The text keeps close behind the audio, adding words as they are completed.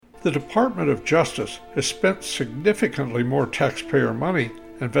The Department of Justice has spent significantly more taxpayer money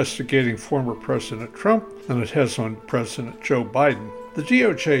investigating former President Trump than it has on President Joe Biden. The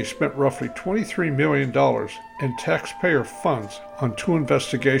DOJ spent roughly $23 million in taxpayer funds on 2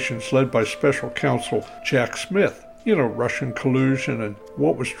 investigations led by special counsel Jack Smith. Russian collusion and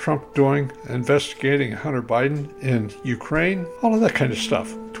what was Trump doing, investigating Hunter Biden in Ukraine, all of that kind of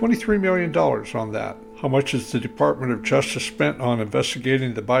stuff. $23 million on that. How much has the Department of Justice spent on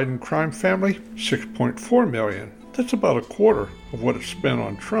investigating the Biden crime family? $6.4 million. That's about a quarter of what it spent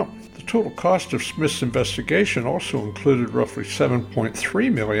on Trump. The total cost of Smith's investigation also included roughly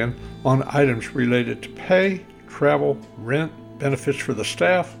 $7.3 million on items related to pay, travel, rent, benefits for the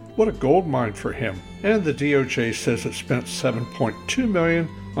staff. What a gold mine for him. And the DOJ says it spent $7.2 million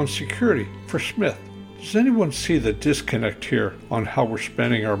on security for Smith. Does anyone see the disconnect here on how we're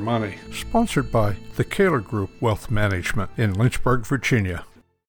spending our money? Sponsored by the Kaler Group Wealth Management in Lynchburg, Virginia.